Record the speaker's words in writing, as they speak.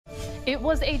It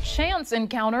was a chance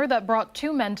encounter that brought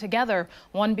two men together,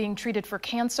 one being treated for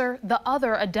cancer, the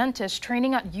other a dentist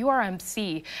training at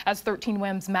URMC. As 13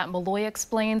 WAM's Matt Malloy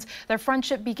explains, their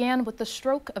friendship began with the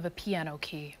stroke of a piano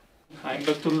key. I'm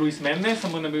Dr. Luis Mendez.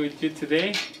 I'm going to be with you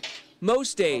today.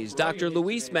 Most days, Dr.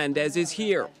 Luis Mendez is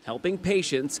here, helping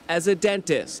patients as a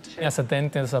dentist. As a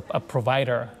dentist, a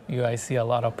provider, I see a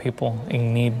lot of people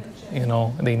in need,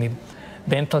 they need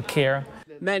dental care.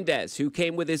 Mendez, who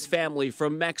came with his family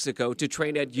from Mexico to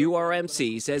train at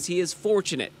URMC, says he is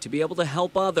fortunate to be able to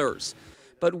help others.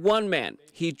 But one man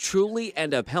he truly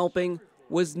ended up helping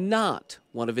was not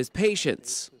one of his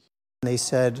patients. They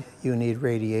said, you need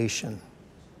radiation.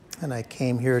 And I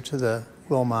came here to the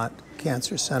Wilmot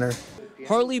Cancer Center.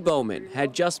 Harley Bowman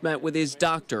had just met with his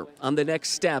doctor on the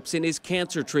next steps in his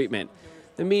cancer treatment.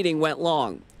 The meeting went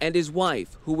long, and his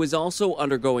wife, who was also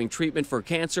undergoing treatment for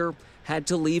cancer, had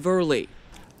to leave early.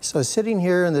 So sitting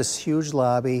here in this huge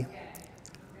lobby,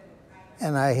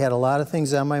 and I had a lot of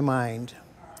things on my mind.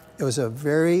 It was a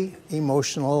very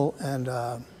emotional and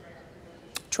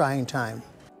trying time.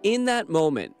 In that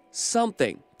moment,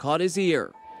 something caught his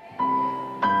ear.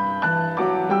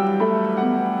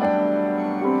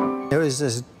 There was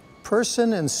this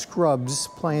person in scrubs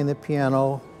playing the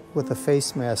piano with a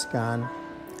face mask on,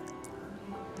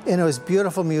 and it was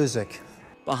beautiful music.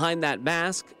 Behind that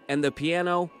mask and the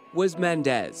piano was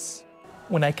Mendez.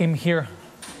 When I came here,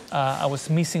 I was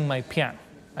missing my piano.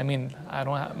 I mean, I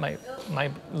don't have my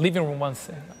living room was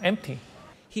empty.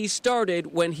 He started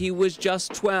when he was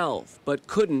just 12, but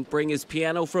couldn't bring his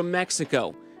piano from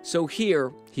Mexico. So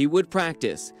here he would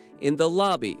practice in the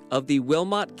lobby of the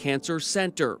Wilmot Cancer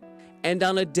Center. And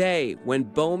on a day when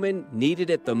Bowman needed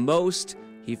it the most,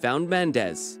 he found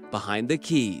Mendez behind the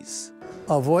keys.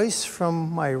 A voice from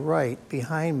my right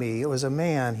behind me, it was a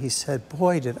man, he said,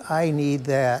 boy, did I need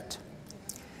that.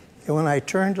 And when I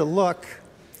turned to look,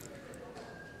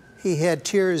 he had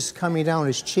tears coming down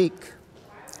his cheek.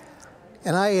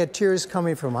 And I had tears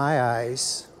coming from my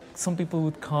eyes. Some people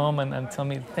would come and tell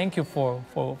me, thank you for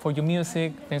your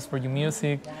music, thanks for your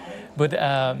music. But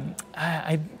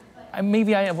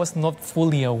maybe I was not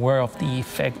fully aware of the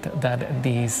effect that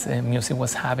this music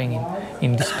was having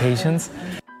in these patients.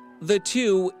 The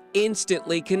two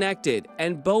instantly connected,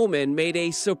 and Bowman made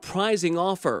a surprising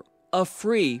offer, a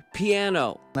free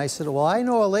piano. And I said, well, I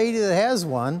know a lady that has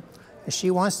one, and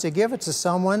she wants to give it to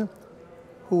someone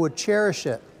who would cherish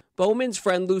it. Bowman's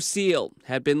friend Lucille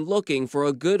had been looking for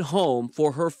a good home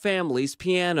for her family's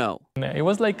piano. It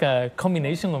was like a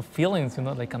combination of feelings,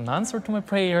 like an answer to my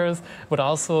prayers, but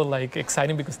also like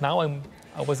exciting because now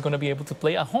I was going to be able to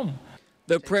play at home.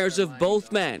 The prayers of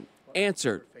both men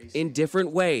answered in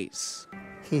different ways.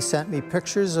 He sent me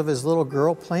pictures of his little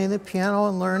girl playing the piano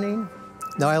and learning.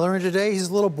 Now I learned today his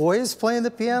little boy is playing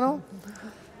the piano,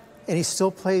 and he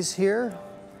still plays here.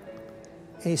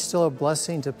 And he's still a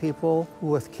blessing to people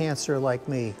with cancer like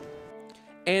me.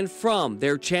 And from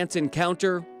their chance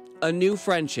encounter, a new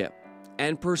friendship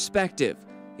and perspective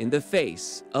in the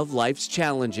face of life's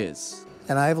challenges.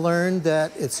 And I've learned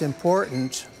that it's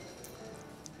important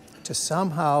to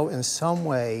somehow, in some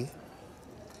way,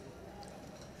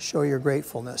 show your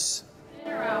gratefulness.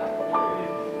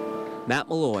 Matt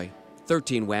Malloy,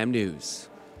 13 WAM News.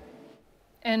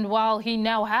 And while he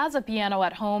now has a piano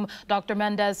at home, Dr.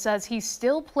 Mendez says he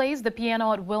still plays the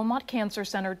piano at Wilmot Cancer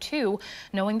Center too,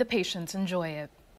 knowing the patients enjoy it.